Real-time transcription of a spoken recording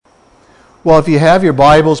Well, if you have your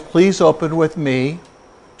Bibles, please open with me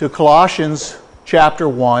to Colossians chapter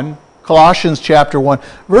 1. Colossians chapter 1,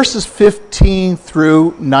 verses 15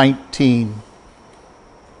 through 19.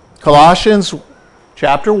 Colossians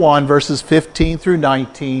chapter 1, verses 15 through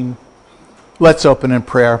 19. Let's open in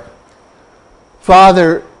prayer.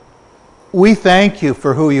 Father, we thank you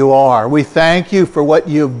for who you are. We thank you for what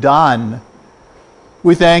you've done.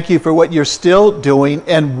 We thank you for what you're still doing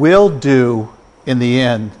and will do in the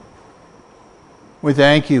end. We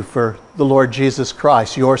thank you for the Lord Jesus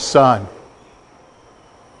Christ, your Son,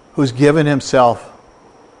 who's given himself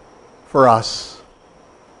for us.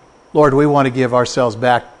 Lord, we want to give ourselves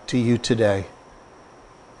back to you today.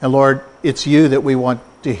 And Lord, it's you that we want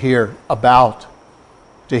to hear about,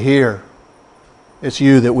 to hear. It's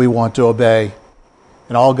you that we want to obey.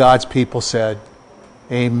 And all God's people said,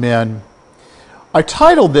 Amen. I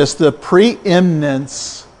titled this, The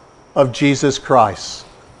Pre-Eminence of Jesus Christ.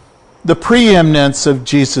 The Pre-Eminence of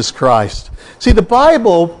Jesus Christ. See, the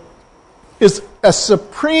Bible is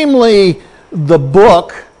supremely the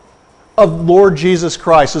book of Lord Jesus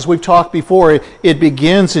Christ. As we've talked before, it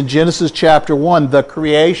begins in Genesis chapter 1, the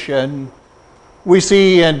creation. We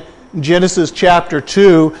see in Genesis chapter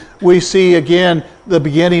 2, we see again the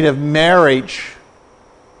beginning of marriage.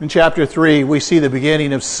 In chapter 3, we see the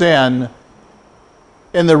beginning of sin.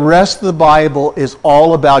 And the rest of the Bible is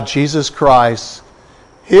all about Jesus Christ,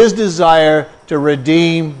 his desire to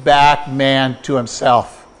redeem back man to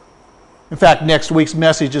himself. In fact, next week's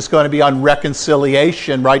message is going to be on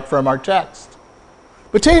reconciliation right from our text.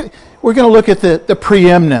 But today, we're going to look at the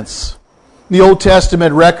preeminence. The Old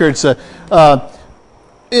Testament records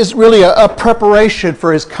is really a preparation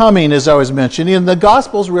for his coming, as I was mentioning. And the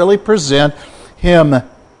Gospels really present him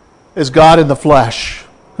as God in the flesh,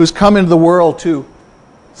 who's come into the world to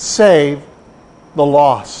save the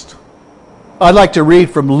lost. I'd like to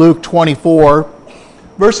read from Luke 24,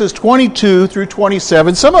 verses 22 through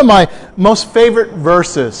 27, some of my most favorite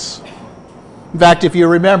verses. In fact, if you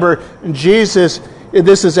remember, Jesus,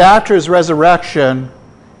 this is after his resurrection,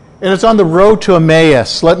 and it's on the road to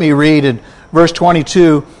Emmaus. Let me read in verse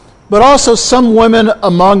 22. But also some women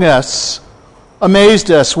among us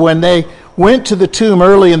amazed us when they went to the tomb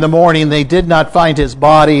early in the morning. They did not find his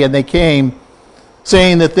body, and they came,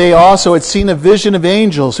 saying that they also had seen a vision of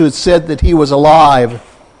angels who had said that he was alive.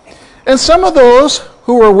 And some of those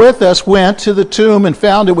who were with us went to the tomb and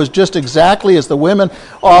found it was just exactly as the women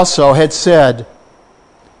also had said.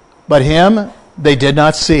 But him they did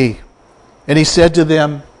not see. And he said to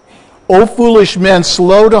them, O foolish men,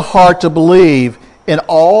 slow to heart to believe in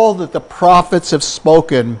all that the prophets have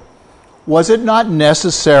spoken. Was it not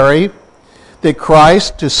necessary that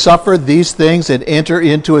Christ to suffer these things and enter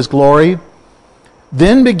into his glory?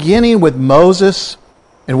 Then beginning with Moses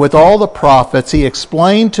and with all the prophets, he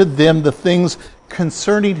explained to them the things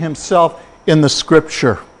concerning himself in the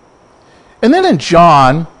Scripture. And then in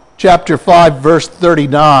John chapter 5, verse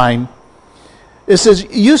 39, it says,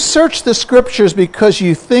 You search the Scriptures because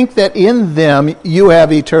you think that in them you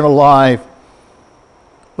have eternal life.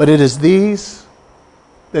 But it is these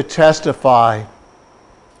that testify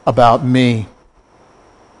about me.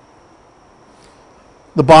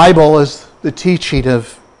 The Bible is the teaching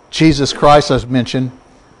of Jesus Christ, as mentioned.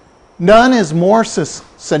 None is more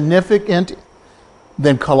significant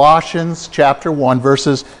than Colossians chapter 1,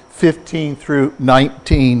 verses 15 through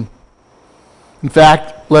 19. In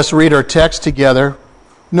fact, let's read our text together.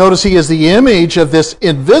 Notice he is the image of this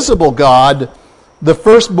invisible God, the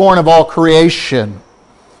firstborn of all creation.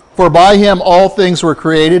 For by him all things were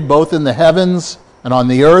created, both in the heavens and on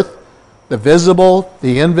the earth, the visible,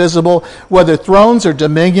 the invisible, whether thrones or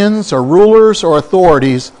dominions or rulers or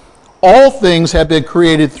authorities, all things have been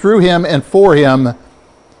created through him and for him.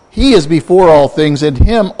 He is before all things, and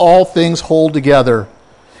him all things hold together.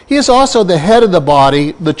 He is also the head of the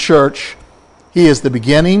body, the church. He is the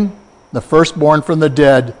beginning, the firstborn from the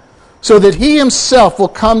dead, so that he himself will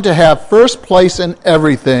come to have first place in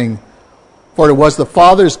everything. For it was the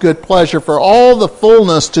Father's good pleasure for all the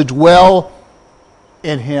fullness to dwell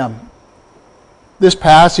in him. This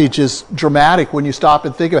passage is dramatic when you stop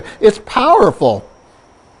and think of it. It's powerful.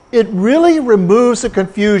 It really removes the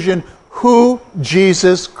confusion who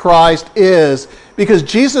Jesus Christ is, because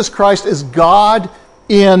Jesus Christ is God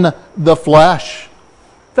in the flesh.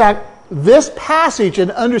 In fact, this passage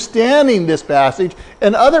and understanding this passage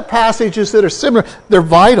and other passages that are similar, they're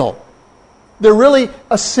vital. They're really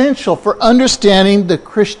essential for understanding the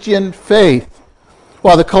Christian faith.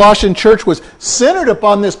 While the Colossian church was centered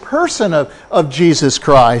upon this person of Jesus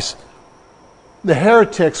Christ, the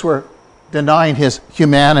heretics were denying his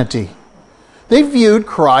humanity. They viewed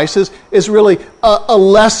Christ as really a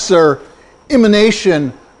lesser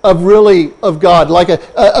emanation of God, like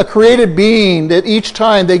a created being that each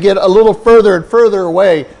time they get a little further and further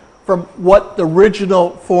away from what the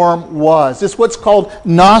original form was. It's what's called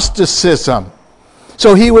Gnosticism.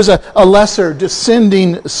 So he was a lesser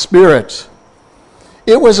descending spirit.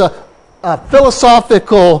 It was a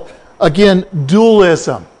philosophical, again,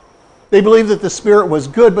 dualism. They believed that the spirit was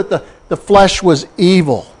good, but the flesh was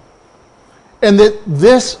evil. And that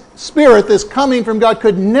this spirit, this coming from God,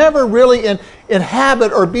 could never really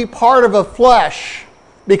inhabit or be part of a flesh,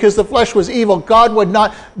 because the flesh was evil. God would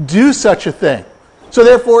not do such a thing. So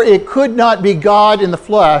therefore, it could not be God in the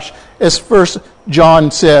flesh, as 1 John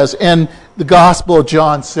says, and the Gospel of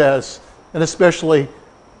John says, and especially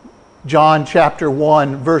John chapter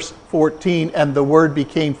 1, verse 14, and the Word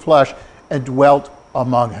became flesh and dwelt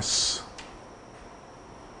among us.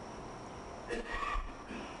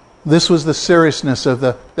 This was the seriousness of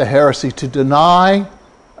the heresy. To deny,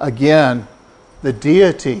 again, the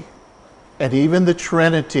deity and even the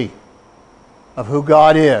Trinity of who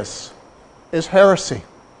God is heresy.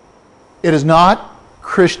 It is not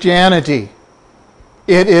Christianity.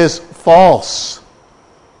 It is false.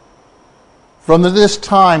 From this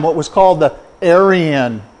time, what was called the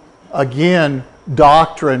Arian, again,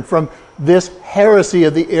 doctrine, from this heresy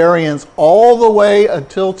of the Arians all the way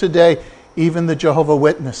until today, even the Jehovah's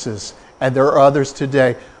Witnesses, and there are others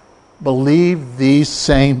today, believe these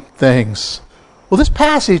same things. Well, this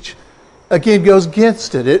passage, again, goes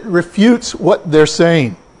against it. It refutes what they're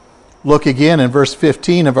saying. Look again in verse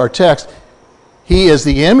 15 of our text. He is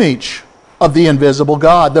the image of the invisible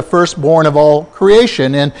God, the firstborn of all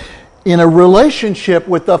creation, and in a relationship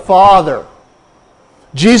with the Father.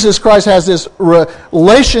 Jesus Christ has this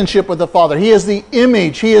relationship with the Father. He is the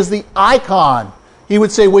image. He is the icon. He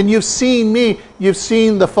would say, when you've seen me, you've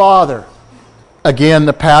seen the Father. Again,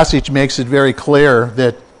 the passage makes it very clear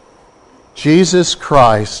that Jesus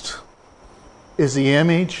Christ is the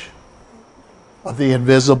image of the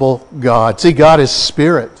invisible God. See, God is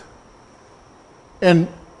spirit. And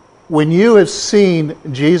when you have seen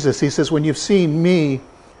Jesus, he says, when you've seen me,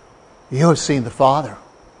 you have seen the Father.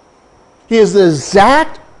 He is the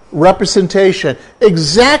exact representation,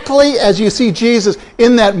 exactly as you see Jesus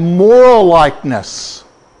in that moral likeness,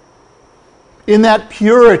 in that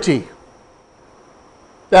purity,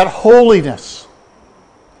 that holiness,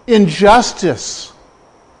 in justice,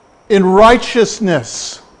 in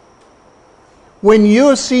righteousness. When you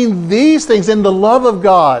have seen these things in the love of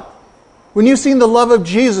God, when you've seen the love of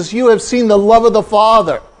Jesus, you have seen the love of the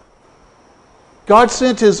Father. God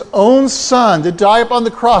sent His own Son to die upon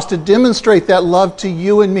the cross to demonstrate that love to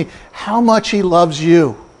you and me. How much He loves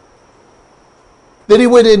you. That He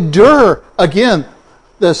would endure, again,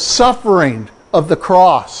 the suffering of the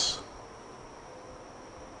cross.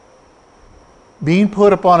 Being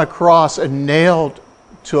put upon a cross and nailed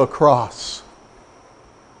to a cross.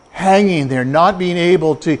 Hanging there, not being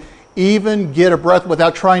able to even get a breath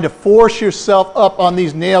without trying to force yourself up on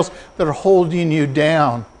these nails that are holding you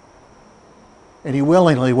down. And He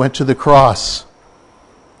willingly went to the cross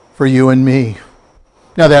for you and me.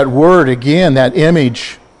 Now that word, again, that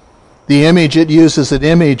image, the image it uses, an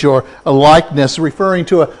image or a likeness, referring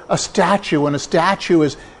to a statue. When a statue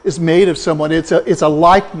is made of someone, it's a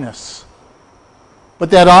likeness. But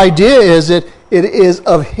that idea is that it is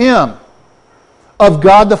of Him, of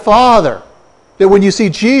God the Father. That when you see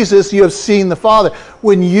Jesus, you have seen the Father.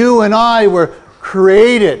 When you and I were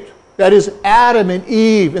created, that is Adam and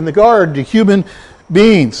Eve in the garden, to human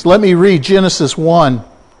beings. Let me read Genesis 1,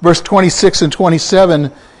 verse 26 and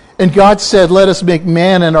 27. And God said, let us make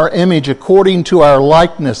man in our image according to our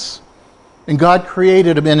likeness. And God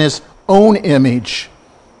created him in His own image.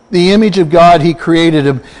 The image of God He created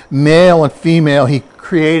him, male and female He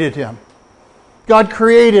created him. God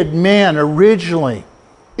created man originally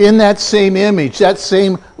in that same image, that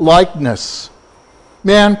same likeness.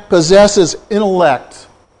 Man possesses intellect,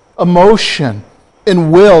 emotion,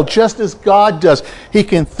 and will, just as God does. He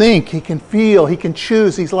can think, he can feel, he can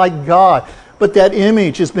choose. He's like God. But that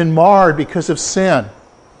image has been marred because of sin.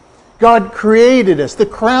 God created us, the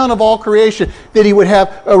crown of all creation, that He would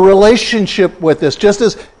have a relationship with us. Just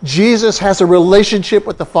as Jesus has a relationship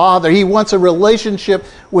with the Father, He wants a relationship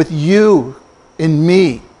with you and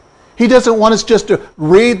me. He doesn't want us just to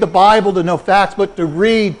read the Bible to know facts, but to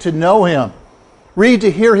read to know Him. Read to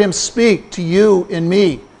hear Him speak to you and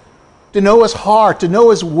me. To know His heart, to know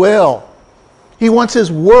His will. He wants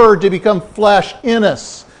His Word to become flesh in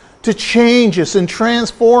us, to change us and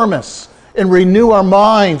transform us and renew our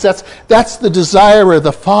minds. That's the desire of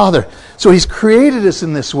the Father. So He's created us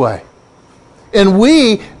in this way. And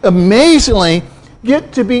we, amazingly,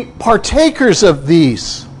 get to be partakers of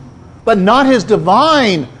these. but not his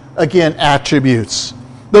divine, again, attributes.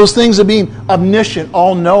 Those things of being omniscient,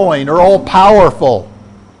 all-knowing, or all-powerful,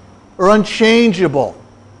 or unchangeable,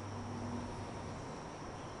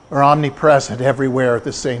 or omnipresent everywhere at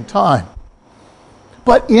the same time.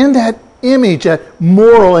 But in that image, that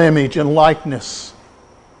moral image and likeness,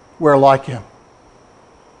 we're like him.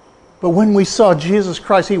 But when we saw Jesus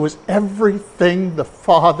Christ, he was everything the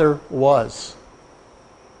Father was.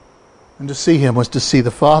 And to see him was to see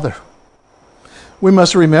the Father. We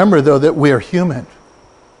must remember, though, that we are human.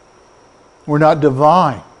 We're not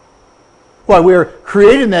divine. While we're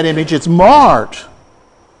created in that image, it's marred.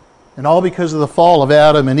 And all because of the fall of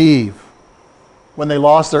Adam and Eve, when they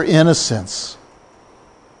lost their innocence.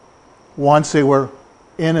 Once they were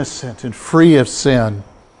innocent and free of sin,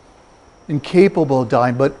 incapable of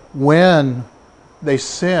dying, but when they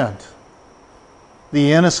sinned,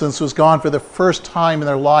 the innocence was gone. For the first time in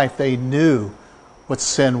their life, they knew what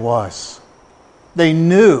sin was. They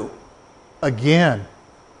knew, again,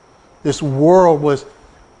 this world was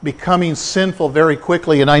becoming sinful very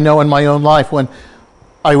quickly. And I know in my own life, when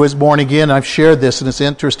I was born again, I've shared this, and it's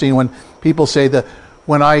interesting when people say that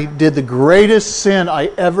when I did the greatest sin I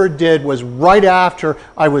ever did was right after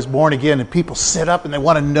I was born again. And people sit up and they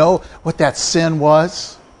want to know what that sin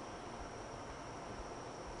was.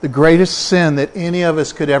 The greatest sin that any of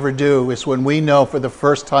us could ever do is when we know for the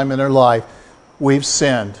first time in our life we've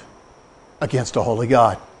sinned against a holy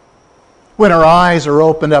God. When our eyes are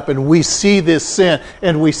opened up and we see this sin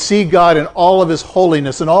and we see God in all of his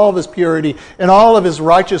holiness and all of his purity and all of his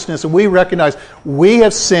righteousness, and we recognize we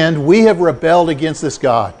have sinned, we have rebelled against this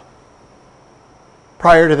God.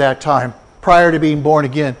 Prior to that time, prior to being born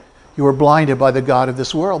again, you were blinded by the God of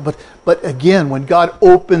this world. But again, when God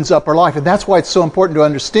opens up our life, and that's why it's so important to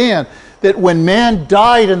understand that when man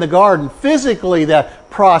died in the garden, physically that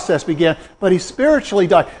process began, but he spiritually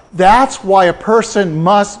died. That's why a person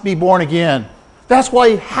must be born again. That's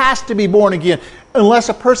why he has to be born again. Unless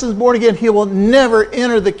a person is born again, he will never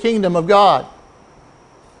enter the kingdom of God.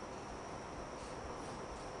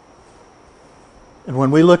 And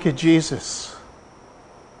when we look at Jesus,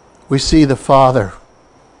 we see the Father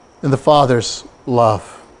and the Father's love.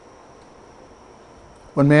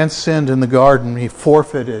 When man sinned in the garden, he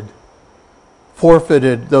forfeited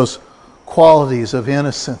those qualities of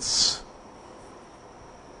innocence,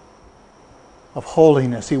 of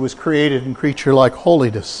holiness. He was created in creature-like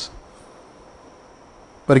holiness.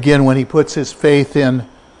 But again, when he puts his faith in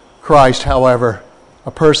Christ, however,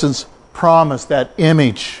 a person's promise, that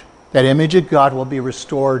image of God will be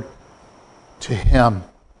restored to him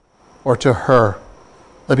or to her.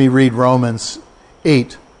 Let me read Romans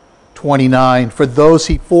 8:29. For those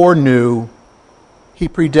he foreknew, he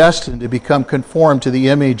predestined to become conformed to the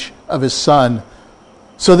image of his Son,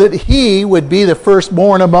 so that he would be the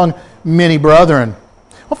firstborn among many brethren.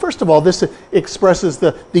 Well, first of all, this expresses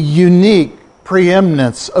the unique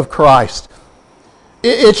preeminence of Christ.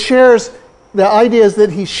 It shares, the idea is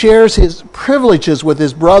that he shares his privileges with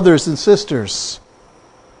his brothers and sisters,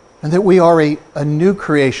 and that we are a new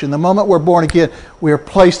creation. The moment we're born again, we are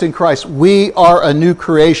placed in Christ. We are a new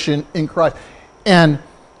creation in Christ. And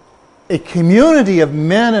a community of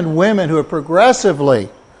men and women who are progressively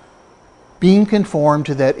being conformed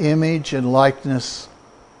to that image and likeness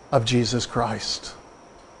of Jesus Christ.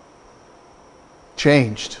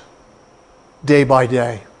 Changed day by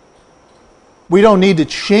day. We don't need to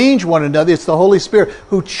change one another. It's the Holy Spirit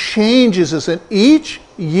who changes us. And each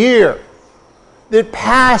year that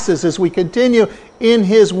passes as we continue in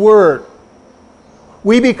his Word,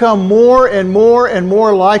 we become more and more and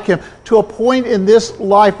more like him, to a point in this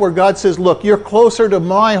life where God says, look, you're closer to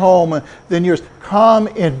my home than yours. Come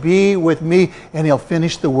and be with me, and he'll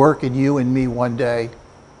finish the work in you and me one day.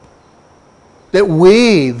 That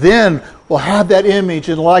we then will have that image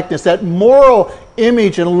and likeness, that moral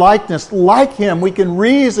image and likeness like him. We can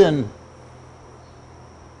reason.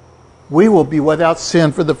 We will be without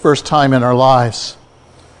sin for the first time in our lives.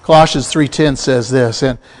 Colossians 3:10 says this,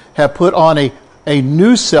 and have put on a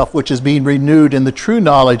new self which is being renewed in the true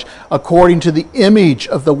knowledge according to the image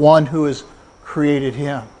of the one who has created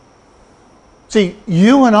him. See,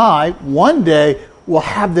 you and I one day will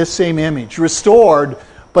have this same image restored,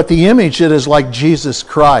 but the image that is like Jesus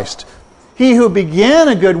Christ. He who began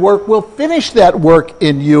a good work will finish that work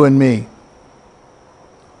in you and me.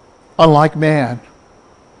 Unlike man,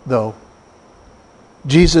 though,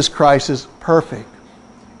 Jesus Christ is perfect.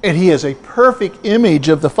 And he is a perfect image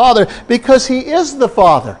of the Father because he is the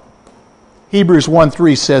Father. Hebrews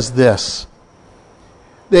 1:3 says this,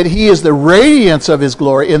 that he is the radiance of his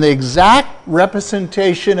glory and the exact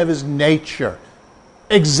representation of his nature.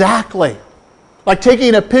 Exactly. Like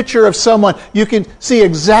taking a picture of someone, you can see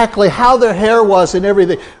exactly how their hair was and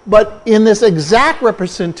everything. But in this exact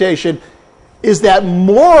representation is that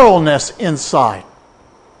moralness inside.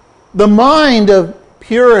 The mind of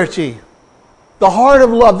purity. The heart of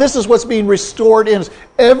love. This is what's being restored in us.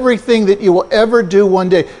 Everything that you will ever do one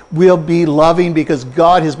day will be loving because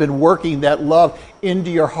God has been working that love into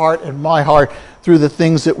your heart and my heart through the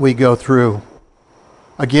things that we go through.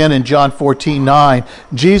 Again, in John 14:9,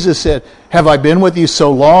 Jesus said, "Have I been with you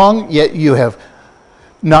so long, yet you have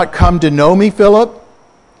not come to know me, Philip?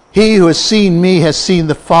 He who has seen me has seen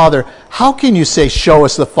the Father. How can you say, 'Show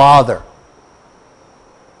us the Father'?"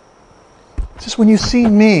 Just when you've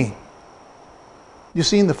seen me, you've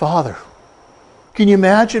seen the Father. Can you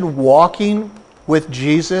imagine walking with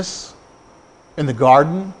Jesus in the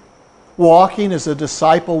garden? Walking as a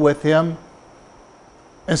disciple with Him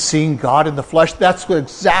and seeing God in the flesh? That's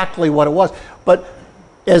exactly what it was. But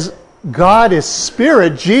as God is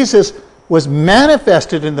Spirit, Jesus was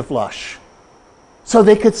manifested in the flesh. So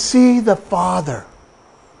they could see the Father.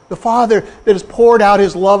 The Father that has poured out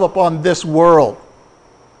His love upon this world.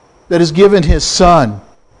 That has given His Son.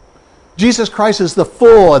 Jesus Christ is the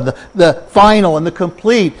full and the final and the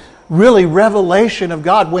complete, really, revelation of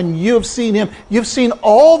God. When you've seen Him, you've seen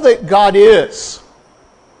all that God is.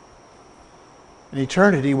 In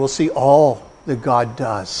eternity, we'll see all that God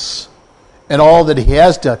does and all that He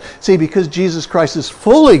has done. See, because Jesus Christ is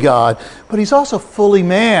fully God, but He's also fully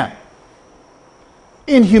man.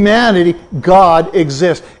 In humanity, God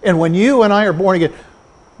exists. And when you and I are born again,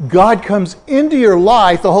 God comes into your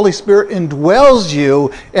life, the Holy Spirit indwells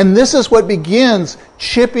you, and this is what begins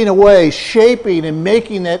chipping away, shaping, and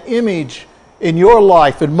making that image in your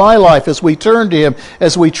life, in my life, as we turn to Him,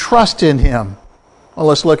 as we trust in Him. Well,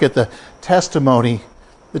 let's look at the testimony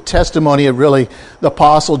of really the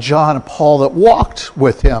Apostle John and Paul that walked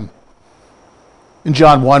with Him. In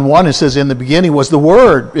John 1:1 it says, "In the beginning was the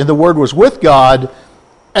Word, and the Word was with God,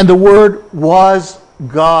 and the Word was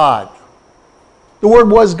God." The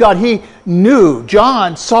Word was God. He knew,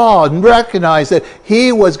 John saw and recognized that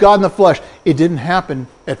He was God in the flesh. It didn't happen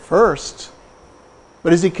at first.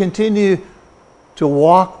 But as he continued to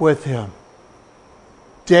walk with Him,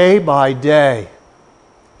 day by day,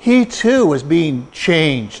 he too was being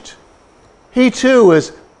changed. He too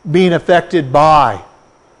was being affected by,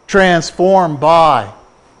 transformed by,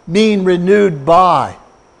 being renewed by,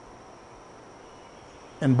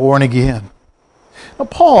 and born again.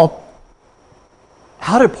 Now,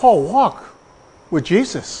 how did Paul walk with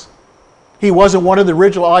Jesus? He wasn't one of the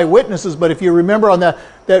original eyewitnesses, but if you remember on that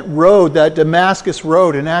road, that Damascus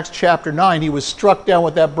road in Acts chapter 9, he was struck down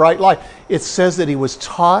with that bright light. It says that he was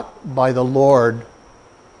taught by the Lord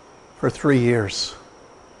for 3 years.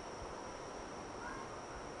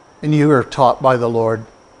 And you are taught by the Lord.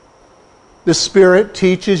 The Spirit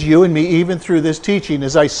teaches you and me even through this teaching.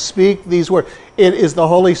 As I speak these words, it is the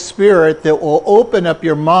Holy Spirit that will open up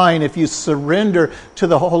your mind if you surrender to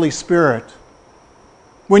the Holy Spirit.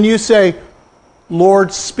 When you say,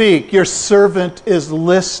 "Lord, speak," your servant is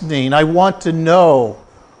listening. I want to know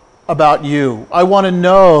about you. I want to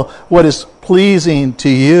know what is pleasing to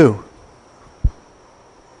you.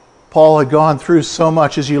 Paul had gone through so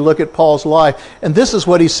much as you look at Paul's life. And this is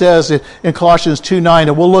what he says in Colossians 2:9,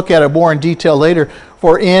 and we'll look at it more in detail later.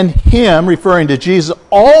 "For in Him," referring to Jesus,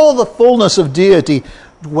 "all the fullness of deity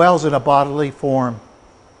dwells in a bodily form."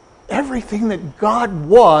 Everything that God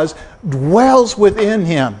was dwells within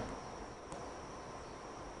Him.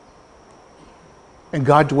 And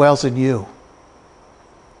God dwells in you.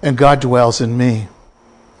 And God dwells in me.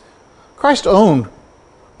 Christ's own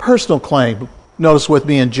personal claim. Notice with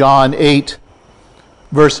me in John 8,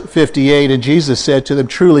 verse 58, "And Jesus said to them,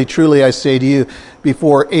 'Truly, truly, I say to you,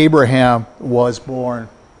 before Abraham was born,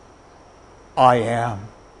 I am.'"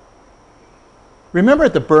 Remember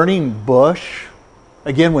at the burning bush?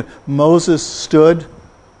 Again, when Moses stood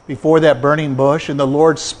before that burning bush and the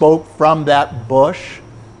Lord spoke from that bush.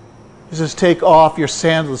 He says, "Take off your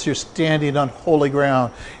sandals, you're standing on holy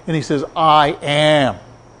ground." And He says, "I am."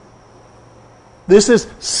 This is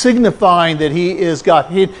signifying that He is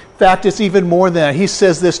God. In fact, it's even more than that. He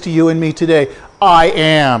says this to you and me today, "I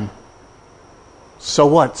am." So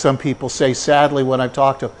what? Some people say sadly when I've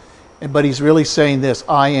talked to Him. But He's really saying this,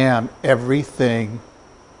 "I am everything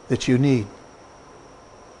that you need."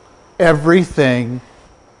 Everything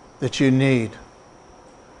that you need.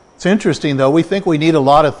 It's interesting though, we think we need a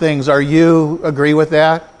lot of things. Are you agree with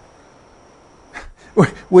that?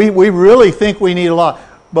 We really think we need a lot.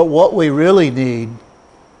 But what we really need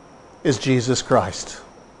is Jesus Christ.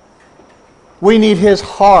 We need His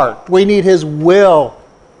heart. We need His will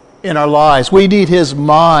in our lives. We need His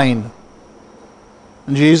mind.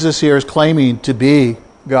 And Jesus here is claiming to be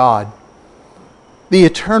God, the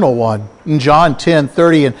eternal one. In John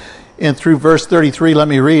 10:30 and through verse 33, let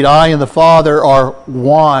me read, I and the Father are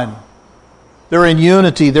one. They're in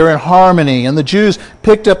unity, they're in harmony. And the Jews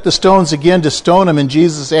picked up the stones again to stone him, and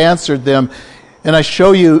Jesus answered them, and I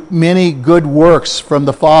show you many good works from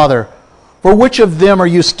the Father. For which of them are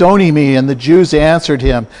you stoning me? And the Jews answered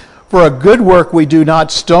him, for a good work we do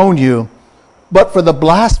not stone you, but for the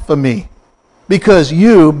blasphemy, because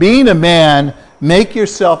you, being a man, make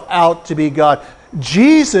yourself out to be God.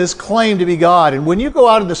 Jesus claimed to be God. And when you go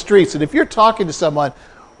out in the streets, and if you're talking to someone,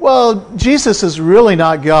 well, Jesus is really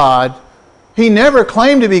not God. He never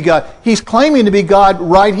claimed to be God. He's claiming to be God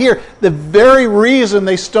right here. The very reason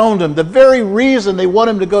they stoned him, the very reason they want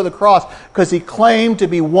him to go to the cross, because he claimed to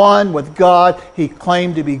be one with God. He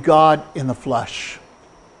claimed to be God in the flesh.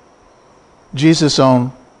 Jesus'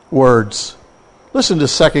 own words. Listen to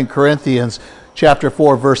 2 Corinthians chapter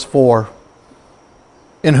 4, verse 4.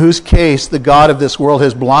 In whose case the God of this world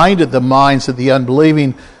has blinded the minds of the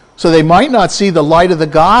unbelieving, so they might not see the light of the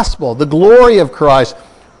gospel, the glory of Christ,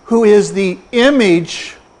 who is the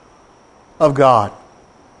image of God.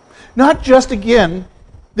 Not just, again,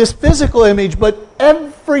 this physical image, but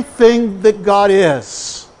everything that God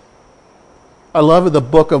is. I love the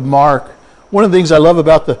book of Mark. One of the things I love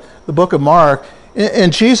about the book of Mark,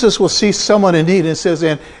 and Jesus will see someone in need, and it says,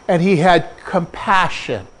 and he had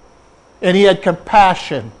compassion. And he had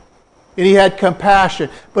compassion. And he had compassion.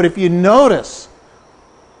 But if you notice,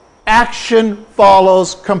 action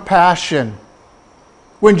follows compassion.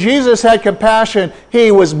 When Jesus had compassion,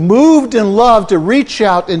 he was moved in love to reach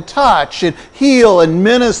out and touch and heal and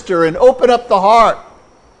minister and open up the heart.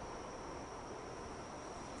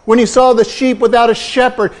 When he saw the sheep without a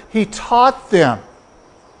shepherd, he taught them.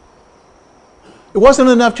 It wasn't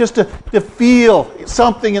enough just to feel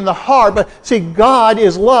something in the heart, but see, God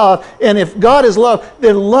is love, and if God is love,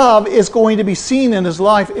 then love is going to be seen in his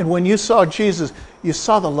life. And when you saw Jesus, you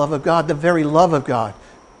saw the love of God, the very love of God.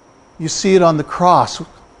 You see it on the cross,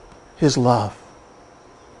 his love.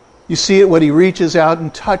 You see it when he reaches out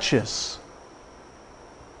and touches,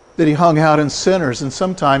 that he hung out in sinners, and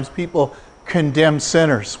sometimes people condemn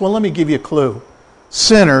sinners. Well, let me give you a clue.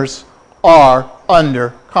 Sinners are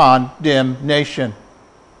under condemnation.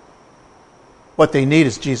 What they need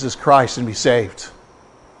is Jesus Christ and be saved.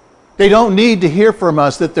 They don't need to hear from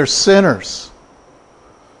us that they're sinners.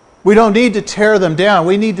 We don't need to tear them down.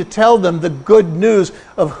 We need to tell them the good news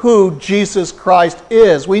of who Jesus Christ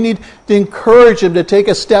is. We need to encourage them to take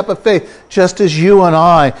a step of faith, just as you and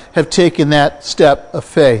I have taken that step of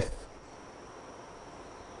faith.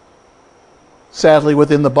 Sadly,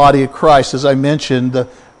 within the body of Christ, as I mentioned,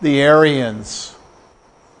 the Arians,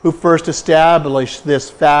 who first established this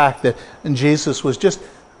fact that Jesus was just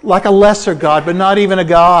like a lesser God, but not even a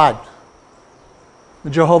God. The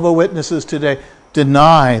Jehovah's Witnesses today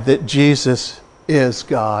deny that Jesus is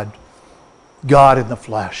God, God in the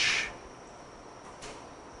flesh.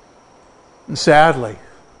 And sadly,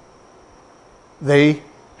 they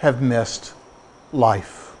have missed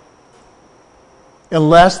life.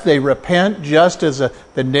 Unless they repent, just as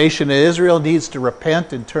the nation of Israel needs to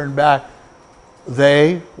repent and turn back,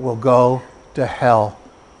 they will go to hell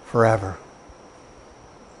forever.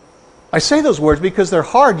 I say those words because they're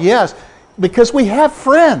hard, yes, because we have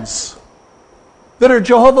friends that are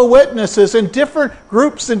Jehovah's Witnesses in different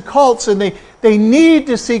groups and cults, and they need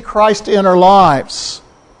to see Christ in our lives.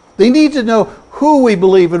 They need to know who we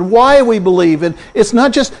believe and why we believe. And it's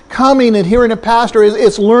not just coming and hearing a pastor,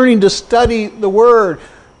 it's learning to study the Word,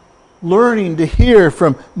 learning to hear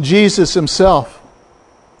from Jesus himself.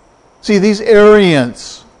 See, these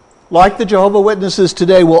Arians, like the Jehovah's Witnesses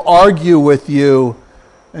today, will argue with you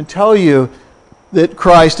and tell you that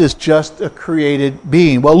Christ is just a created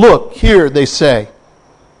being. Well, look, here they say,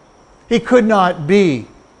 he could not be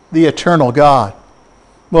the eternal God.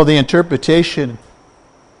 Well, the interpretation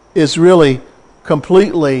is really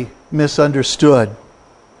completely misunderstood.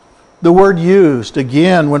 The word used,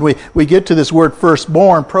 again, when we get to this word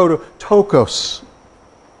firstborn, prototokos,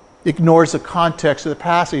 ignores the context of the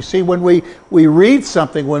passage. See, when we read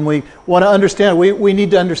something, when we want to understand, we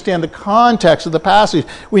need to understand the context of the passage.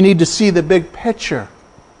 We need to see the big picture.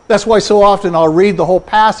 That's why so often I'll read the whole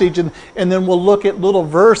passage and then we'll look at little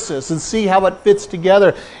verses and see how it fits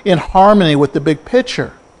together in harmony with the big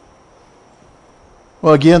picture.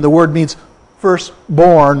 Well, again, the word means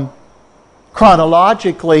firstborn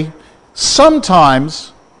chronologically,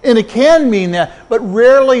 sometimes, and it can mean that, but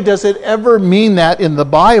rarely does it ever mean that in the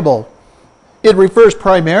Bible. It refers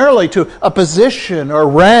primarily to a position or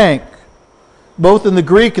rank, both in the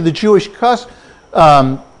Greek and the Jewish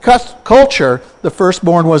culture, the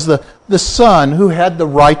firstborn was the son who had the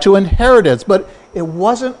right to inheritance. But it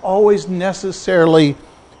wasn't always necessarily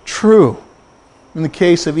true. In the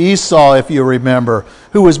case of Esau, if you remember,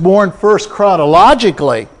 who was born first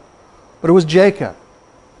chronologically, but it was Jacob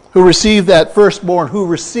who received that firstborn, who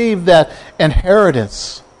received that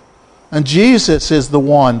inheritance. And Jesus is the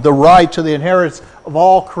one, the right to the inheritance of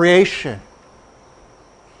all creation.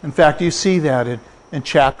 In fact, you see that in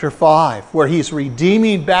chapter 5, where he's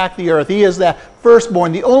redeeming back the earth. He is that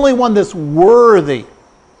firstborn, the only one that's worthy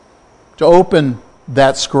to open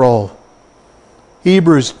that scroll.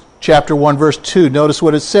 Hebrews chapter 1, verse 2, notice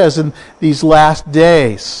what it says: in these last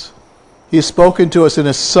days, he has spoken to us in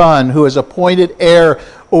his Son, who is appointed heir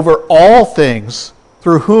over all things,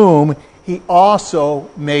 through whom he also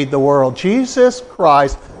made the world. Jesus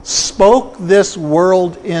Christ spoke this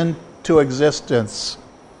world into existence.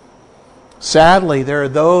 Sadly, there are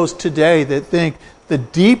those today that think the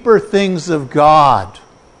deeper things of God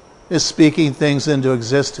is speaking things into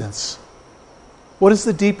existence. What is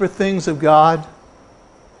the deeper things of God?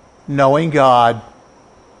 Knowing God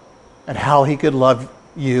and how he could love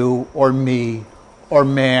you or me or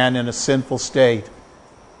man in a sinful state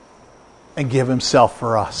and give himself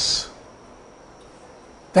for us.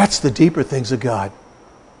 That's the deeper things of God.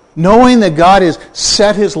 Knowing that God has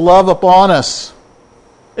set his love upon us.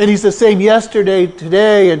 And he's the same yesterday,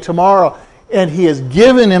 today, and tomorrow. And he has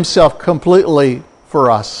given himself completely for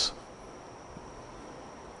us.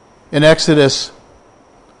 In Exodus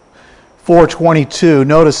 4:22,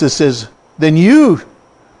 notice it says, "Then you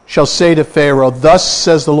shall say to Pharaoh, thus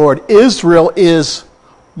says the Lord, Israel is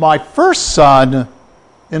my first son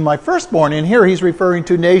and my firstborn." And here he's referring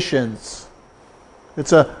to nations.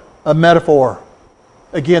 It's a metaphor.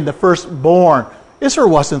 Again, the firstborn. Israel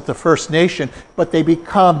wasn't the first nation, but they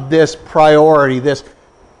become this priority, this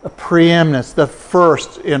preeminence, the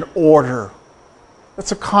first in order. That's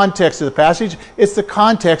the context of the passage. It's the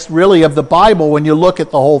context, really, of the Bible when you look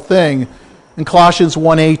at the whole thing. In Colossians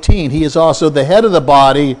 1:18, he is also the head of the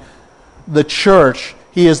body, the church.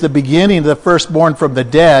 He is the beginning, the firstborn from the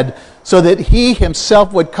dead, so that he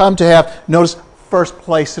himself would come to have, notice, first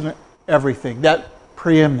place in everything. That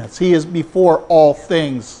preeminence. He is before all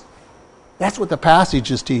things. That's what the passage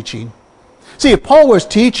is teaching. See, if Paul was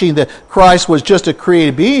teaching that Christ was just a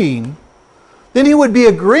created being, then he would be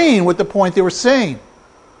agreeing with the point they were saying.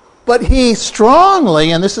 But he strongly,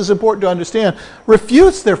 and this is important to understand,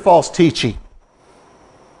 refutes their false teaching.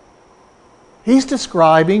 He's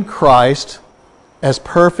describing Christ as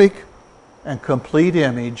perfect and complete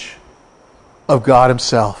image of God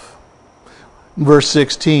himself. In verse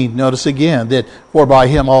 16, notice again that for by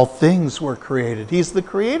him all things were created. He's the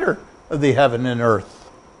creator of the heaven and earth.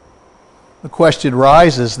 The question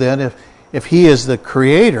rises then, if he is the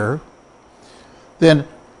creator, then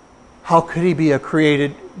how could he be a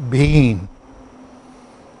created being?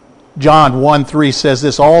 John 1:3 says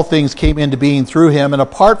this, "All things came into being through him, and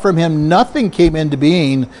apart from him nothing came into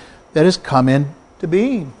being that has come into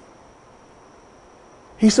being."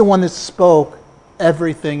 He's the one that spoke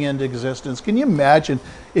everything into existence. Can you imagine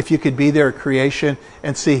if you could be there at creation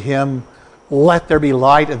and see him, let there be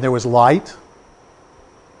light, and there was light?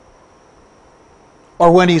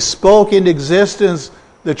 Or when he spoke into existence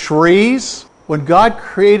the trees, when God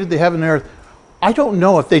created the heaven and earth, I don't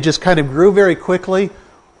know if they just kind of grew very quickly,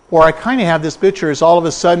 or I kind of have this picture as all of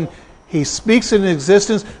a sudden he speaks into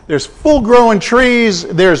existence, there's full-grown trees,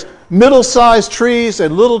 there's middle-sized trees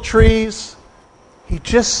and little trees. He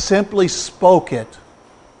just simply spoke it.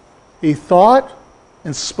 He thought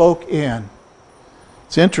and spoke in.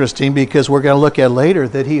 It's interesting because we're going to look at later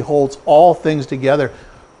that he holds all things together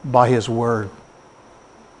by his word.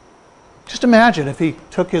 Just imagine if he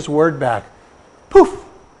took his word back. Poof!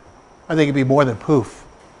 I think it'd be more than poof.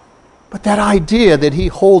 But that idea that he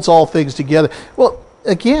holds all things together. Well,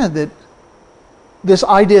 again, that this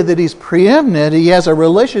idea that he's preeminent, he has a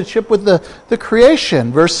relationship with the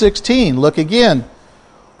creation. Verse 16, look again.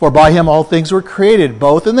 For by him all things were created,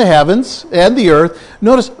 both in the heavens and the earth.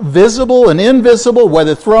 Notice, visible and invisible,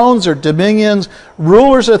 whether thrones or dominions,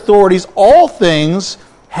 rulers, authorities, all things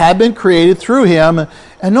have been created through him.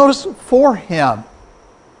 And notice, for him.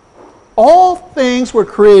 All things were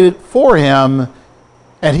created for him,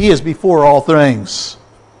 and he is before all things.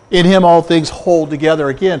 In him all things hold together.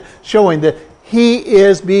 Again, showing that he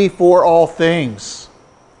is before all things.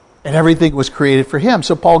 And everything was created for him.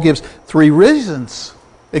 So Paul gives three reasons.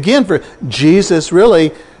 Again, for Jesus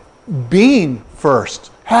really being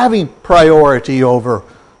first, having priority over.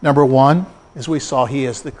 Number one, as we saw, he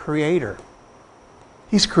is the creator.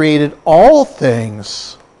 He's created all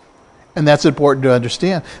things. And that's important to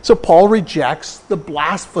understand. So Paul rejects the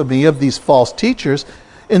blasphemy of these false teachers,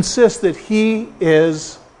 insists that he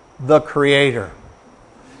is the creator.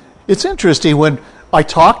 It's interesting when I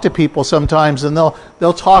talk to people sometimes and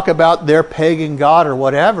they'll talk about their pagan god or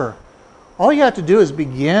whatever. All you have to do is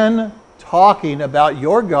begin talking about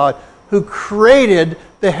your God who created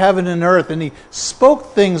the heaven and earth, and he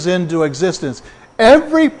spoke things into existence.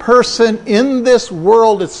 Every person in this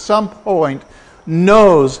world at some point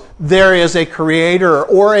knows there is a creator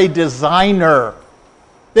or a designer.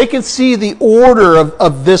 They can see the order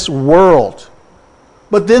of this world.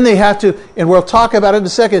 But then they have to, and we'll talk about it in a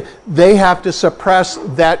second, they have to suppress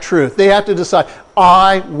that truth. They have to decide,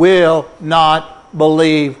 I will not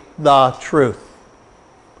believe the truth.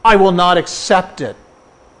 I will not accept it.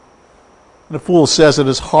 The fool says in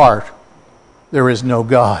his heart, there is no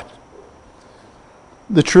God.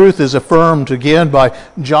 The truth is affirmed again by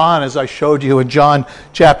John, as I showed you in John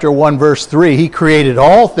chapter 1, verse 3. He created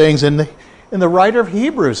all things, in the writer of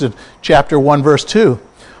Hebrews in chapter 1, verse 2.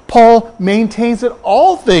 Paul maintains that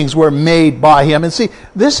all things were made by him. And see,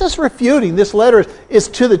 this is refuting. This letter is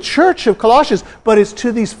to the church of Colossians, but it's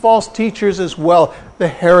to these false teachers as well, the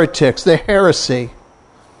heretics, the heresy.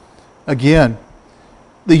 Again,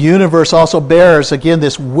 the universe also bears, again,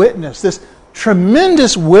 this witness, this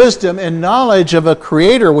tremendous wisdom and knowledge of a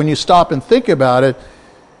creator when you stop and think about it.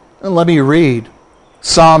 And let me read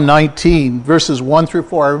Psalm 19, verses 1 through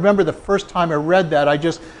 4. I remember the first time I read that,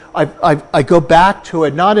 I go back to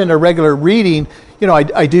it, not in a regular reading.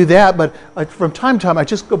 I do that, but from time to time I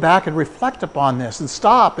just go back and reflect upon this and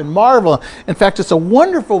stop and marvel. In fact, it's a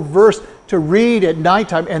wonderful verse to read at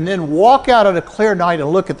nighttime and then walk out on a clear night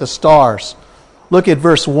and look at the stars. Look at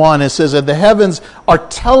verse 1. It says, and the heavens are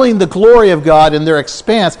telling the glory of God, and their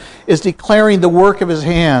expanse is declaring the work of his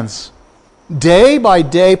hands. Day by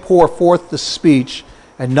day pour forth the speech,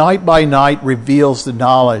 and night by night reveals the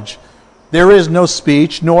knowledge. There is no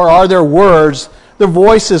speech, nor are there words. Their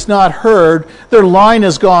voice is not heard. Their line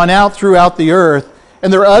has gone out throughout the earth,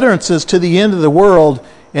 and their utterances to the end of the world.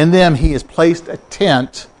 In them he has placed a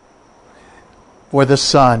tent for the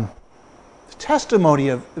sun. The testimony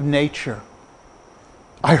of nature.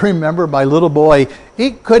 I remember my little boy,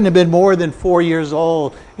 he couldn't have been more than 4 years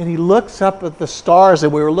old, and he looks up at the stars,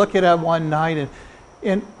 and we were looking at one night,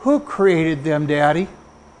 and who created them, Daddy?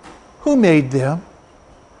 Who made them?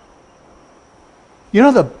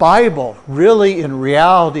 The Bible, really, in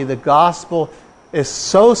reality, the gospel is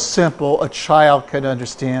so simple a child can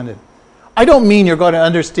understand it. I don't mean you're going to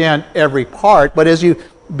understand every part, but as you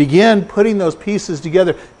begin putting those pieces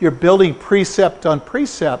together, you're building precept on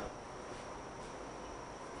precept.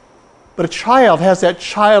 But a child has that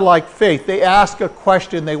childlike faith. They ask a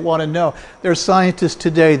question they want to know. There are scientists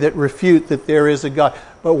today that refute that there is a God.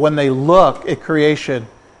 But when they look at creation,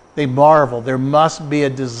 they marvel. There must be a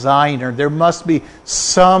designer. There must be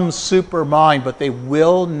some super mind, but they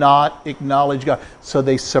will not acknowledge God. So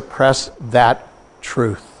they suppress that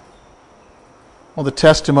truth. Well, the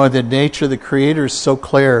testimony of the nature of the Creator is so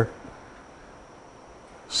clear,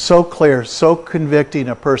 so convicting,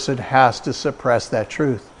 a person has to suppress that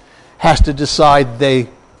truth. Has to decide they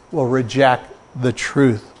will reject the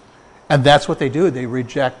truth. And that's what they do. They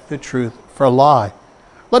reject the truth for a lie.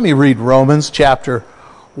 Let me read Romans chapter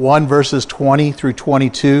 1, verses 20 through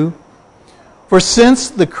 22. For since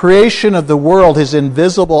the creation of the world, his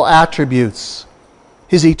invisible attributes,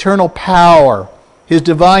 his eternal power, his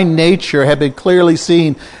divine nature have been clearly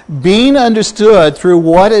seen, being understood through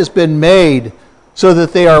what has been made, so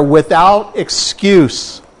that they are without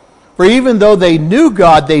excuse. For even though they knew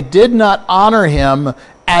God, they did not honor him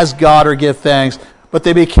as God or give thanks, but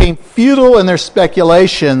they became futile in their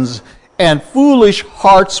speculations, and foolish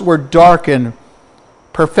hearts were darkened.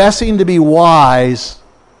 Professing to be wise,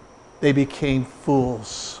 they became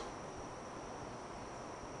fools.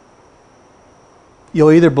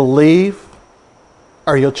 You'll either believe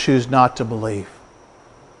or you'll choose not to believe.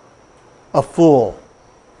 A fool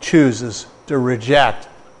chooses to reject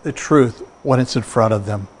the truth when it's in front of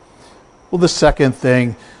them. Well, the second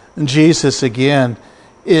thing, Jesus again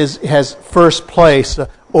has first place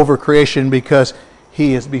over creation because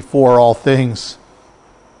he is before all things.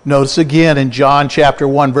 Notice again in John chapter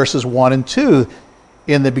 1, verses 1 and 2,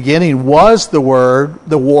 in the beginning was the Word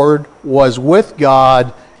was with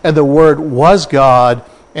God, and the Word was God,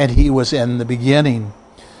 and he was in the beginning.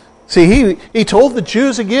 See, he told the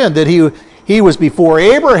Jews again that he was before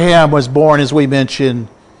Abraham was born, as we mentioned,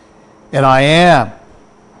 and I am.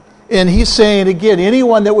 And he's saying again,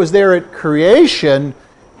 anyone that was there at creation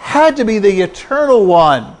had to be the eternal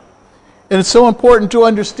one. And it's so important to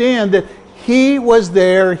understand that he was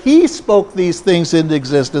there, he spoke these things into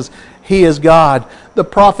existence, He is God. The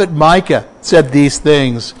prophet Micah said these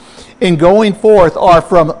things. In going forth are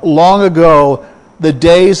from long ago the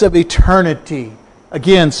days of eternity.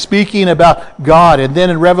 Again, speaking about God. And then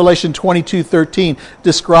in Revelation 22:13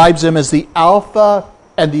 describes him as the Alpha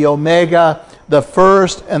and the Omega, the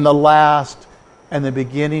first and the last, and the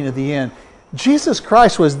beginning of the end. Jesus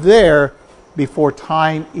Christ was there before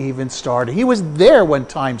time even started. He was there when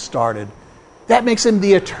time started. That makes him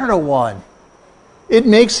the eternal one. It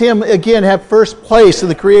makes him, again, have first place in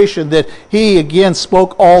the creation, that he, again,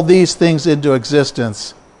 spoke all these things into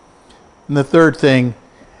existence. And the third thing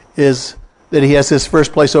is that he has his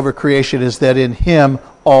first place over creation, is that in him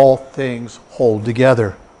all things hold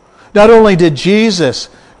together. Not only did Jesus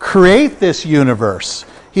create this universe,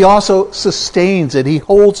 he also sustains it. He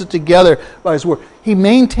holds it together by his word. He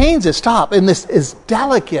maintains it. And this is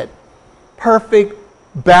delicate, perfect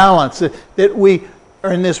balance. That we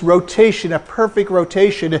are in this rotation, a perfect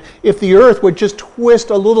rotation. If the earth would just twist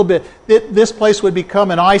a little bit, this place would become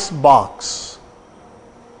an ice box.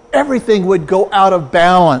 Everything would go out of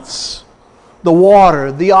balance. The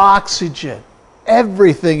water, the oxygen,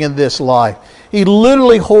 everything in this life. He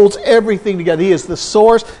literally holds everything together. He is the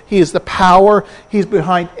source. He is the power. He's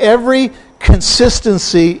behind every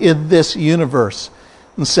consistency in this universe.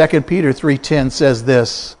 And 2 Peter 3:10 says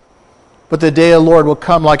this, "But the day of the Lord will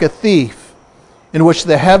come like a thief, in which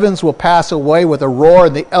the heavens will pass away with a roar,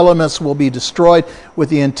 and the elements will be destroyed with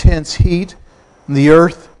the intense heat, and the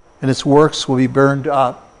earth and its works will be burned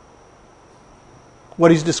up."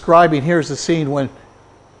 What he's describing here is a scene when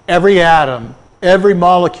every atom, every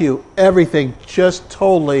molecule, everything just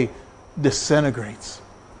totally disintegrates.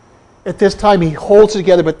 At this time, he holds it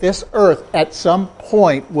together, but this earth at some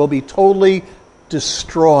point will be totally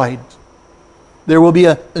destroyed. There will be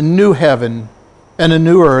a new heaven and a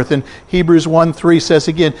new earth. And Hebrews 1:3 says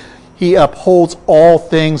again, he upholds all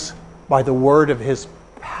things by the word of his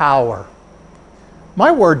power.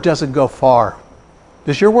 My word doesn't go far.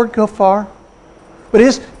 Does your word go far? But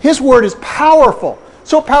his word is powerful.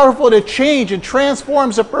 So powerful that it changes and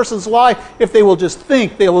transforms a person's life if they will just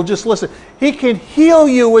think, they will just listen. He can heal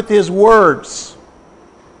you with his words.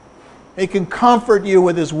 He can comfort you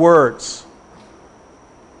with his words.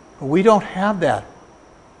 But we don't have that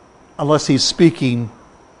unless he's speaking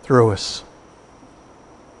through us.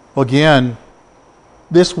 Again,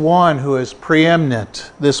 this one who is preeminent,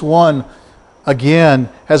 this one, again,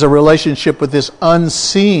 has a relationship with this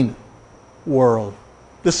unseen world.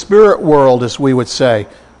 The spirit world, as we would say.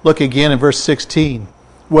 Look again in verse 16.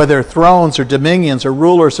 Whether thrones or dominions or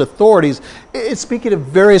rulers, authorities, it's speaking of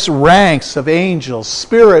various ranks of angels,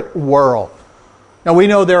 spirit world. Now we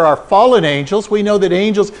know there are fallen angels. We know that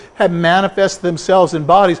angels have manifested themselves in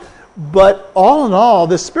bodies. But all in all,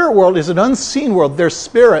 the spirit world is an unseen world. They're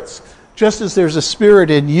spirits, just as there's a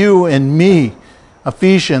spirit in you and me.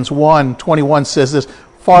 Ephesians 1:21 says this,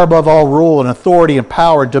 far above all rule and authority and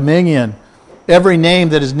power, dominion, every name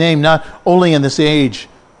that is named not only in this age,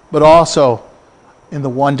 but also in the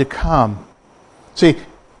one to come. See,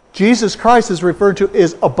 Jesus Christ is referred to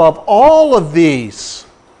as above all of these.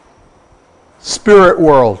 Spirit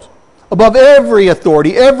world. Above every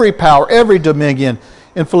authority, every power, every dominion.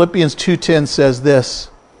 And Philippians 2:10 says this,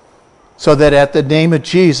 so that at the name of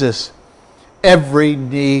Jesus, every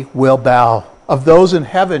knee will bow. Of those in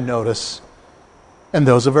heaven, notice, and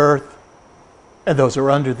those of earth, and those who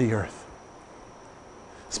are under the earth.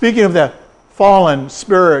 Speaking of the fallen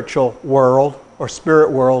spiritual world, or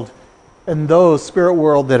spirit world, and those spirit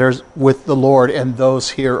world that are with the Lord, and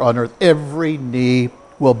those here on earth, every knee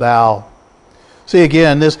will bow. See,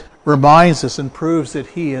 again, this reminds us and proves that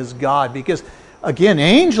He is God, because, again,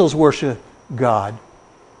 angels worship God,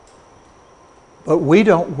 but we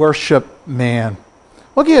don't worship man.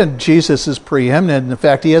 Well, again, Jesus is preeminent. In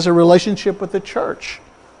fact, He has a relationship with the church.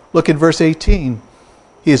 Look at verse 18.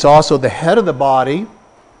 He is also the head of the body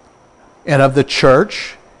and of the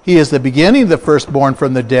church. He is the beginning of the firstborn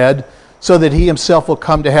from the dead, so that He Himself will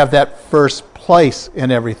come to have that first place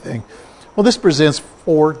in everything. Well, this presents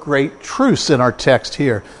four great truths in our text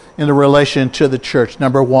here in relation to the church.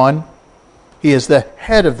 Number one, He is the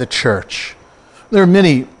head of the church. There are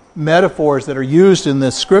many metaphors that are used in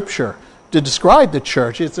this scripture to describe the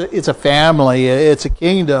church. It's a family, it's a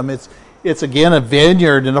kingdom, it's again a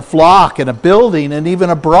vineyard and a flock and a building and even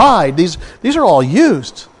a bride. These are all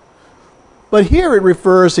used. But here it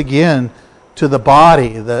refers again to the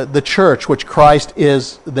body, the church, which Christ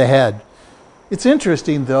is the head. It's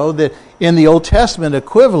interesting, though, that in the Old Testament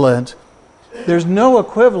equivalent, there's no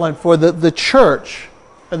equivalent for the church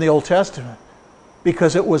in the Old Testament,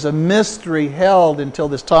 because it was a mystery held until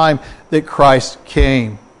this time that Christ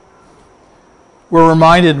came. We're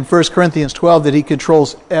reminded in 1 Corinthians 12 that he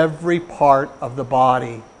controls every part of the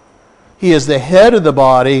body. He is the head of the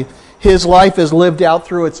body. His life is lived out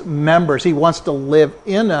through its members. He wants to live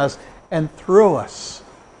in us and through us.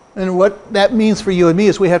 And what that means for you and me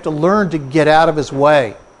is we have to learn to get out of his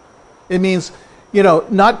way. It means,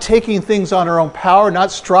 not taking things on our own power,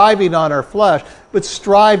 not striving on our flesh, but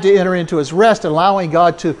strive to enter into his rest, allowing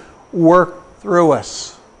God to work through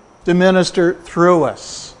us, to minister through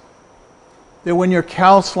us. That when you're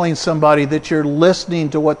counseling somebody, that you're listening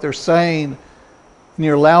to what they're saying and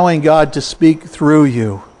you're allowing God to speak through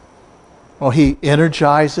you. Well, he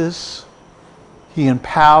energizes, he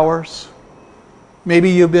empowers.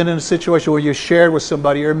 Maybe you've been in a situation where you shared with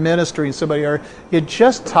somebody, you're ministering to somebody, or you're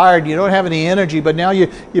just tired, you don't have any energy, but now you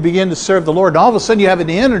begin to serve the Lord, and all of a sudden you have an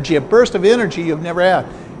energy, a burst of energy you've never had.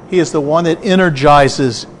 He is the one that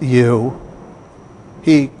energizes you.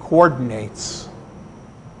 He coordinates.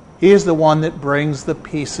 He is the one that brings the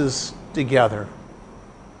pieces together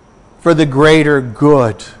for the greater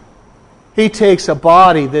good. He takes a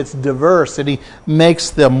body that's diverse and he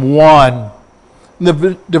makes them one.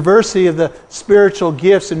 The diversity of the spiritual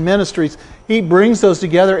gifts and ministries, he brings those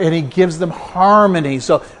together and he gives them harmony.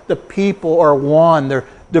 So the people are one. They're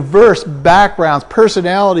diverse backgrounds,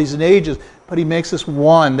 personalities, and ages, but he makes us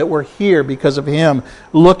one, that we're here because of him,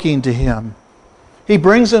 looking to him. He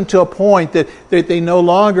brings them to a point that they no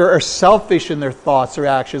longer are selfish in their thoughts or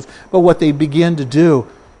actions, but what they begin to do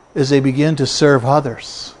is they begin to serve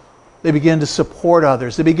others. They begin to support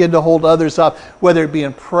others. They begin to hold others up, whether it be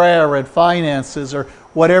in prayer and finances or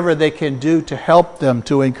whatever they can do to help them,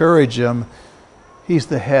 to encourage them. He's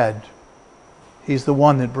the head. He's the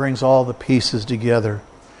one that brings all the pieces together.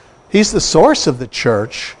 He's the source of the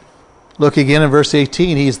church. Look again in verse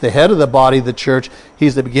 18. He's the head of the body of the church.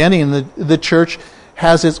 He's the beginning. And the church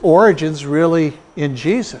has its origins really in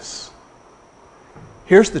Jesus.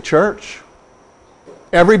 Here's the church.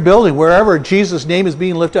 Every building, wherever Jesus' name is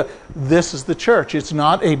being lifted up, this is the church. It's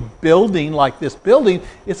not a building like this building,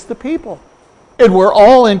 it's the people. And we're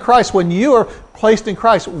all in Christ. When you are placed in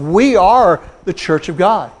Christ, we are the church of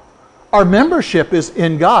God. Our membership is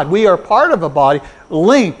in God. We are part of a body,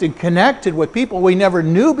 linked and connected with people we never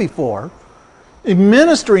knew before, and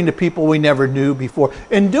ministering to people we never knew before,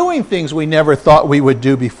 and doing things we never thought we would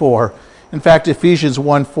do before. In fact, Ephesians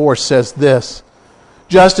 1:4 says this,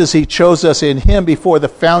 just as he chose us in him before the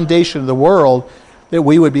foundation of the world, that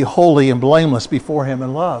we would be holy and blameless before him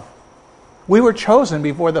in love. We were chosen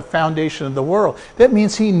before the foundation of the world. That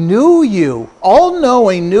means he knew you,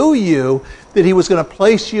 all-knowing knew you, that he was going to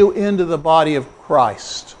place you into the body of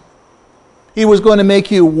Christ. He was going to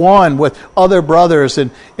make you one with other brothers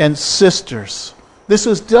and sisters. This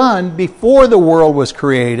was done before the world was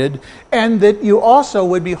created, and that you also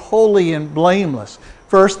would be holy and blameless.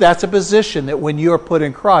 First, that's a position that when you are put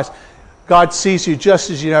in Christ, God sees you just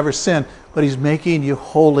as you never sinned, but he's making you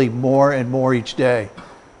holy more and more each day.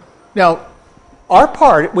 Now, our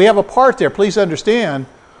part, we have a part there. Please understand,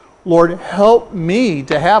 Lord, help me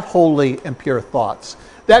to have holy and pure thoughts.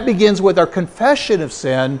 That begins with our confession of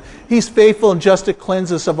sin. He's faithful and just to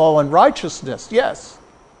cleanse us of all unrighteousness, yes.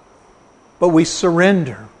 But we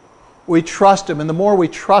surrender. We trust him, and the more we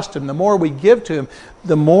trust him, the more we give to him,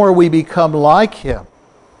 the more we become like him.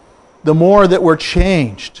 The more that we're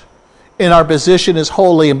changed. And our position is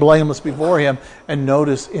holy and blameless before him. And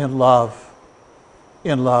notice, in love.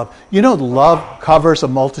 In love. You know, love covers a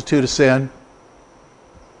multitude of sin.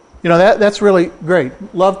 You know, that's really great.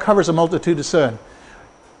 Love covers a multitude of sin.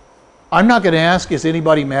 I'm not going to ask, is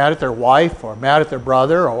anybody mad at their wife or mad at their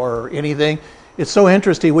brother or anything? It's so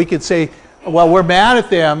interesting. We could say, well, we're mad at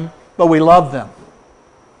them, but we love them.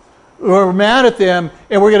 We're mad at them,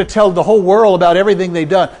 and we're going to tell the whole world about everything they've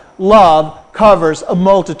done. Love covers a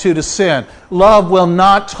multitude of sin. Love will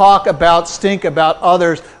not talk about, stink about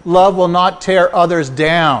others. Love will not tear others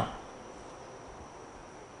down.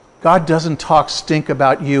 God doesn't talk stink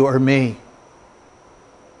about you or me.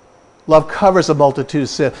 Love covers a multitude of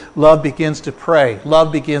sin. Love begins to pray.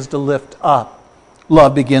 Love begins to lift up.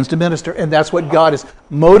 Love begins to minister. And that's what God is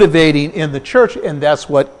motivating in the church, and that's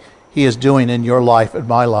what he is doing in your life and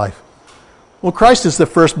my life. Well, Christ is the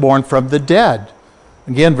firstborn from the dead.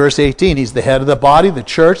 Again, verse 18, he's the head of the body, the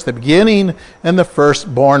church, the beginning, and the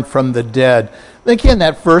firstborn from the dead. Again,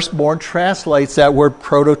 that firstborn translates that word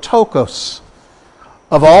prototokos.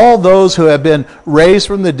 Of all those who have been raised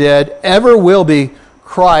from the dead, ever will be,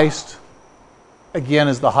 Christ, again,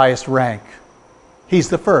 is the highest rank. He's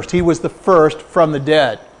the first. He was the first from the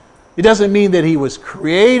dead. It doesn't mean that he was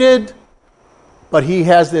created, but he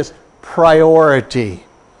has this priority.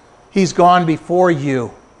 He's gone before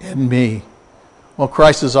you and me. Well,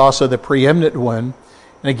 Christ is also the preeminent one.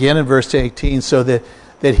 And again in verse 18, so that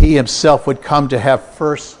he himself would come to have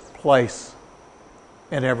first place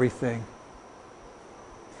in everything.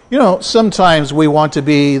 You know, sometimes we want to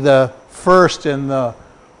be the first in the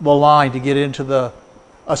line to get into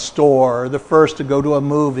a store, or the first to go to a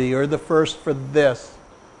movie, or the first for this.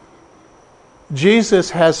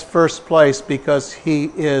 Jesus has first place because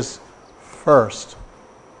he is first,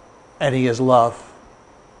 and he is love.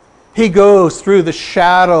 He goes through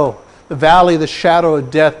the valley of the shadow of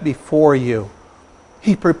death before you.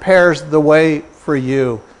 He prepares the way for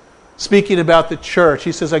you. Speaking about the church,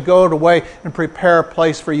 he says, I go away and prepare a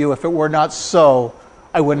place for you. If it were not so,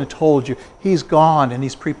 I wouldn't have told you. He's gone and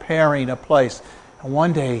he's preparing a place. And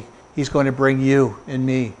one day, he's going to bring you and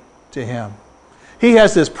me to him. He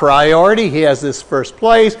has this priority. He has this first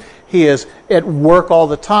place. He is at work all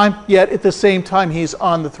the time. Yet at the same time, he's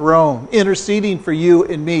on the throne, interceding for you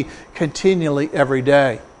and me continually every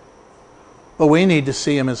day. But we need to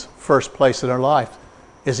see him as first place in our life.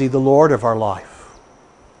 Is he the Lord of our life?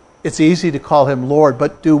 It's easy to call him Lord,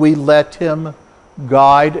 but do we let him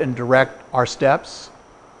guide and direct our steps?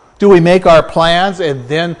 Do we make our plans and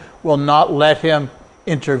then will not let him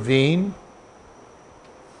intervene?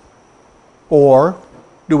 Or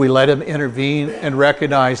do we let him intervene and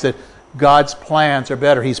recognize that God's plans are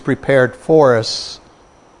better? He's prepared for us.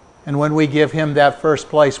 And when we give him that first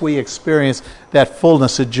place, we experience that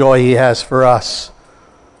fullness of joy he has for us.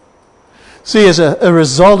 See, as a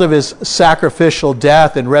result of his sacrificial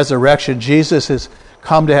death and resurrection, Jesus has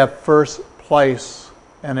come to have first place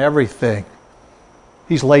in everything.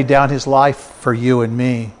 He's laid down his life for you and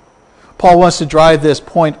me. Paul wants to drive this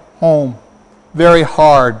point home very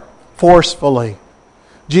hard, forcefully.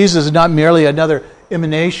 Jesus is not merely another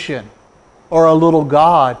emanation or a little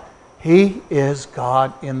God. He is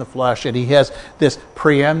God in the flesh, and he has this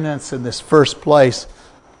preeminence in this first place.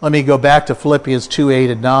 Let me go back to Philippians 2:8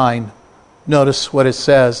 and 9. Notice what it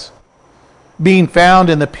says. Being found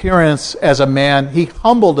in appearance as a man, he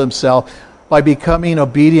humbled himself by becoming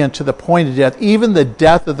obedient to the point of death, even the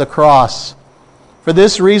death of the cross. For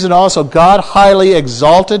this reason also God highly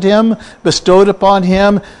exalted him, bestowed upon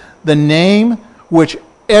him the name which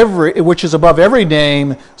is above every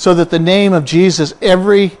name, so that the name of Jesus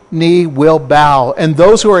every knee will bow, and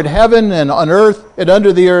those who are in heaven and on earth and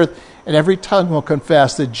under the earth, and every tongue will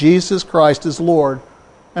confess that Jesus Christ is Lord,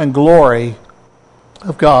 and glory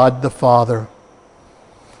of God the Father.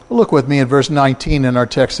 Look with me in verse 19 in our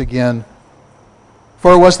text again.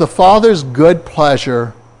 For it was the Father's good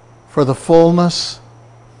pleasure for the fullness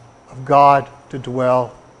of God to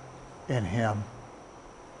dwell in him.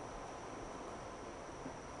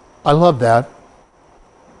 I love that.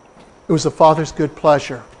 It was the Father's good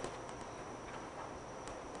pleasure.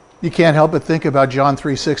 You can't help but think about John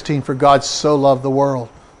 3:16, for God so loved the world.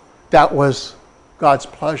 That was God's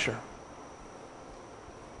pleasure.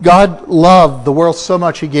 God loved the world so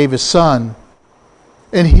much he gave his Son.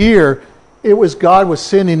 And here, it was God was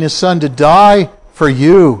sending his Son to die for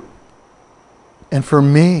you and for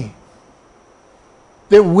me.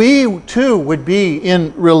 That we too would be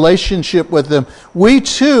in relationship with him. We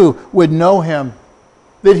too would know him.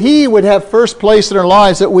 That he would have first place in our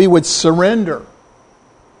lives, that we would surrender.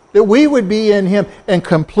 That we would be in him and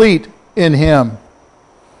complete in him.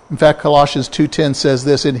 In fact, Colossians 2:10 says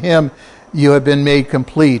this, in him you have been made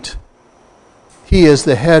complete. He is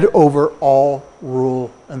the head over all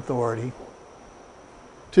rule and authority.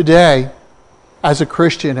 Today, as a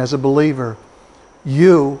Christian, as a believer,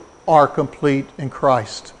 you are complete in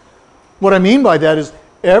Christ. What I mean by that is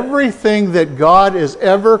everything that God has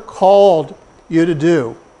ever called you to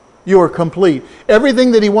do, you are complete.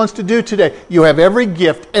 Everything that he wants to do today, you have every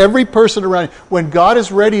gift, every person around you. When God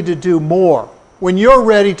is ready to do more, when you're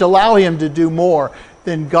ready to allow him to do more,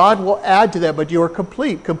 then God will add to that, but you are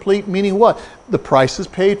complete. Complete meaning what? The price is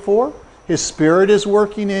paid for. His Spirit is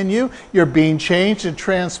working in you. You're being changed and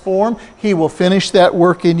transformed. He will finish that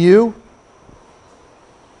work in you.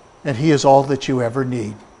 And he is all that you ever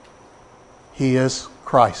need. He is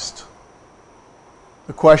Christ.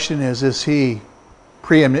 The question is he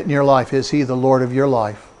preeminent in your life? Is he the Lord of your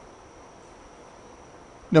life?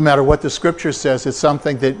 No matter what the Scripture says, it's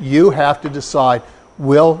something that you have to decide.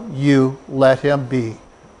 Will you let him be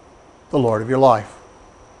the Lord of your life?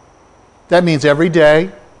 That means every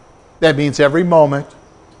day. That means every moment.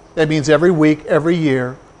 That means every week, every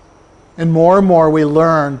year. And more we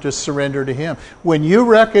learn to surrender to him. When you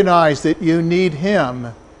recognize that you need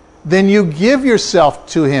him, then you give yourself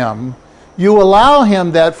to him. You allow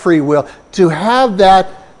him that free will to have that,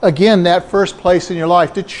 again, that first place in your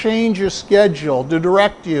life, to change your schedule, to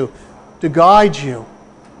direct you, to guide you.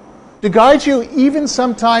 to guide you even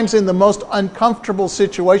sometimes in the most uncomfortable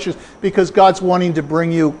situations, because God's wanting to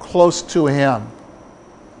bring you close to Him,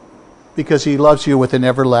 because He loves you with an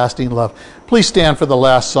everlasting love. Please stand for the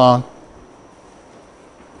last song.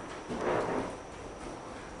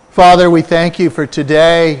 Father, we thank you for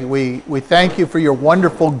today. We thank you for your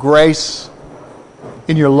wonderful grace,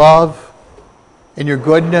 in your love, in your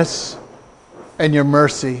goodness, and your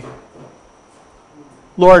mercy.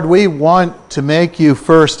 Lord, we want to make you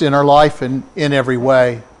first in our life and in every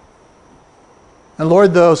way. And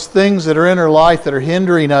Lord, those things that are in our life that are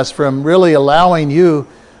hindering us from really allowing you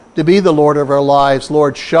to be the Lord of our lives,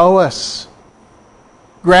 Lord, show us.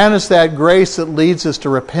 Grant us that grace that leads us to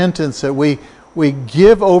repentance, that we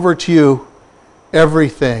give over to you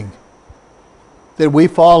everything, that we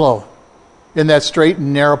follow in that straight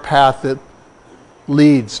and narrow path that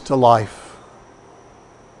leads to life.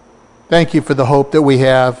 Thank you for the hope that we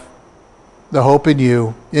have, the hope in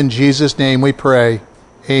you. In Jesus' name we pray.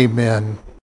 Amen.